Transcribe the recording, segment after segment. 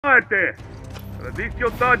out there. But at least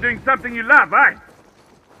you'll start doing something you love, eh?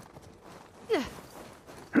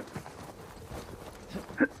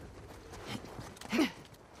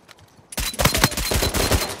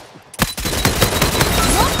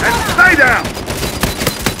 And stay down!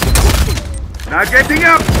 Now getting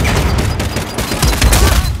up!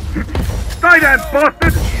 Stay down,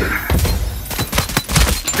 bastard!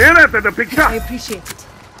 Still after the picture? I appreciate it.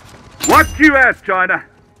 What you ask, China?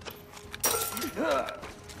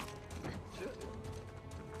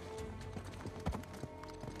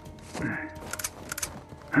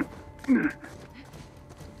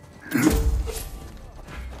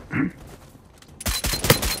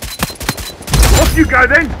 Off you go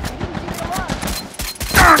then!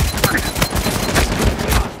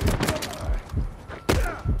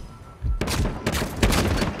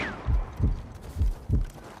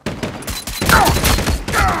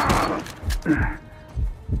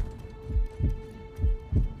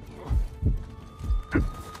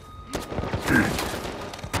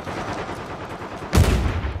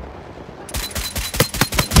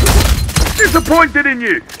 Disappointed in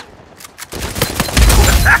you!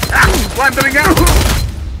 Wandering out!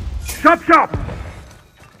 Chop chop!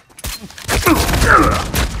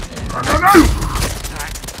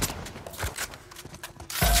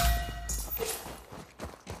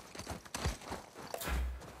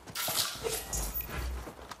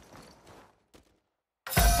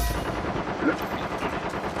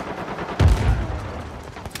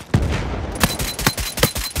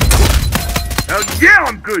 Hell yeah,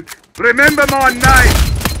 I'm good! Remember my name!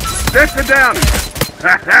 Settle down!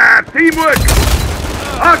 Ha ha! Teamwork!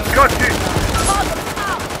 I've got you!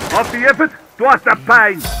 Half the effort, twice the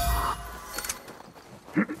pain!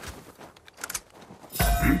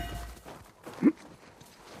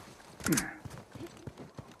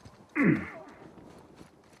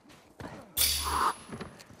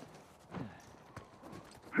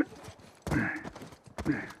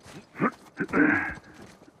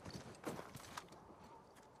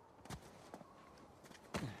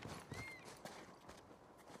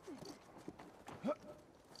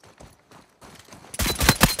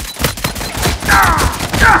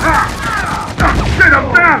 Sit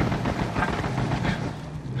him down!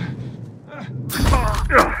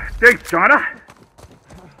 Thanks, China.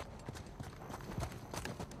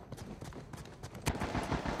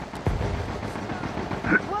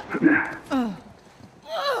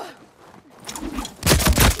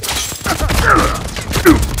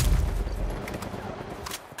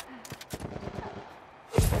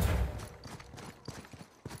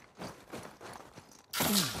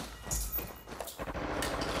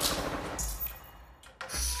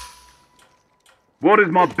 What is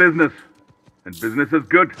my business? And business is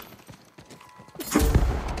good.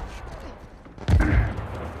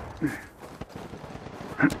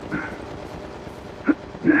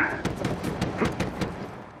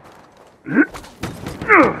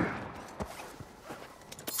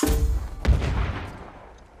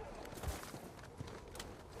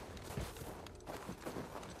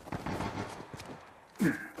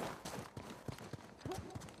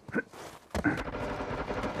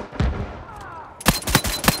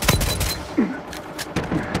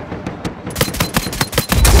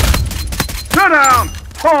 Down!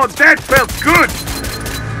 Oh, that felt good!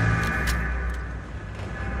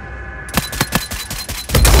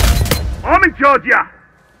 I'm in charge, yeah!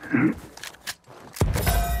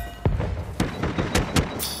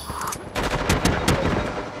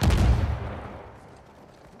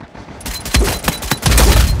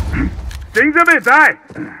 Stings a bit, eh?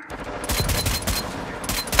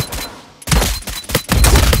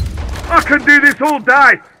 I can do this all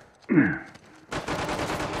day!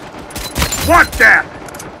 What's that?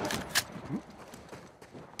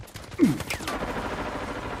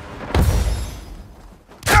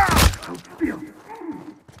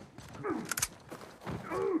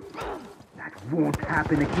 That won't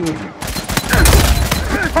happen again.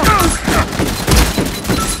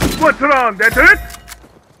 What's wrong? That hurt?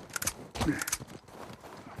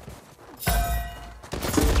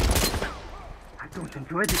 I don't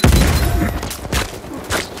enjoy this.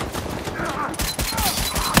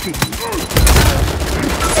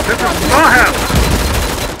 This is my house!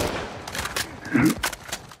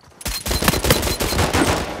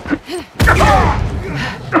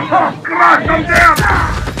 Crush them down!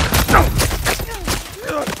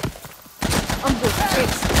 I'm good,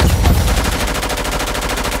 thanks.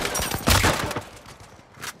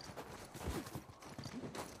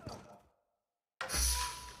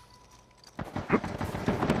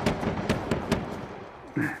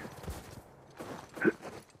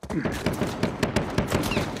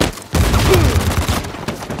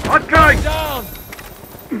 Okay. Down!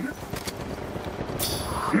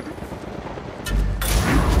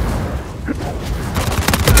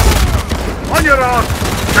 On your ass.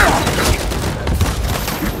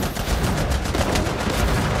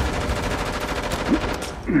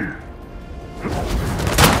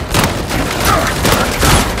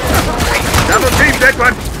 Double team that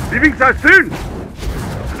one. Leaving so soon.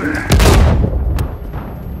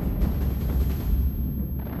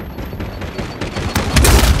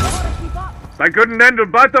 They couldn't handle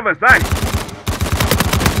both of us, eh?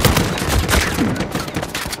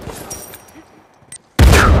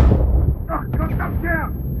 Oh, got knocked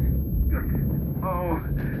down. Oh.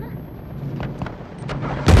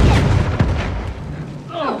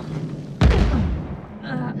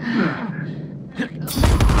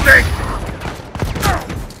 Thanks.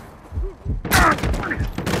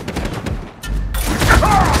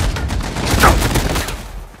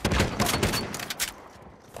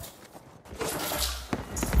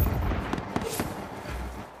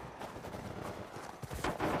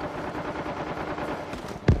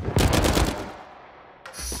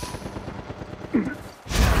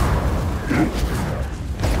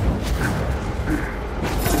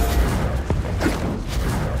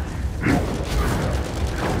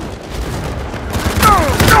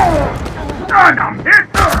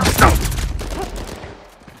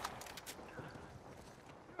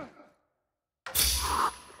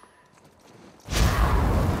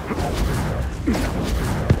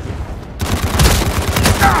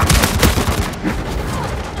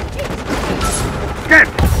 Get!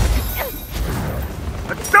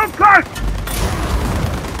 It's so close!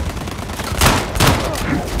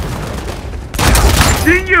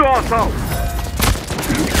 See you, asshole!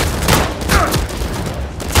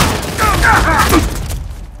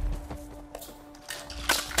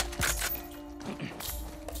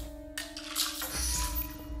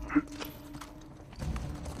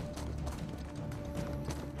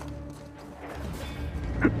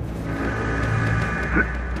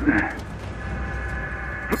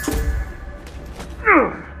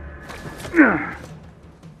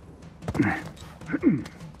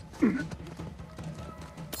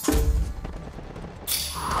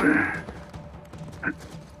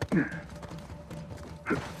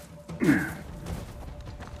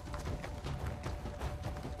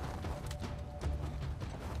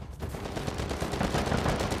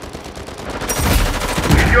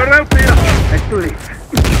 You're out here! Let's do this.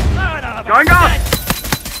 Going up!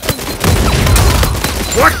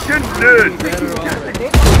 What a nerd!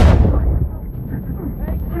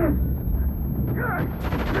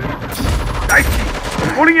 Dicey!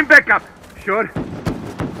 Pulling him back up. Sure.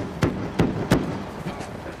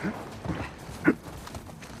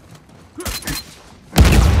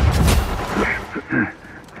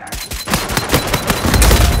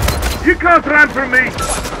 You can't run from me!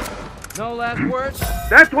 No last words?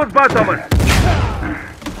 That was both of us.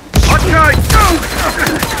 Okay,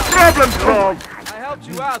 problem solved. I helped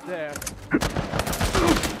you out there.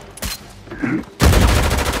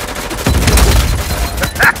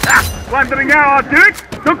 Wondering how I do it?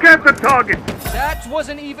 Took out the target. That was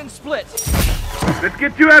an even split. Let's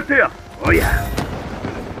get you out here. Oh yeah.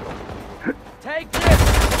 Take this!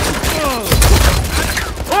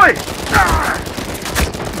 Oi!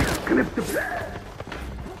 Clip the...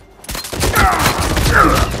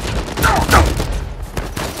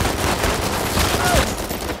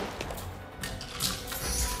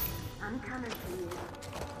 I'm coming for you.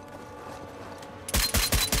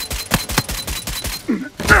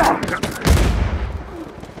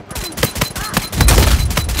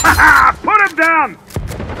 Ha! Put him down!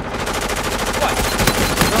 What?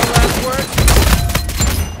 No last words?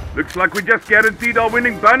 Looks like we just guaranteed our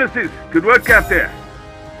winning bonuses. Good work out there.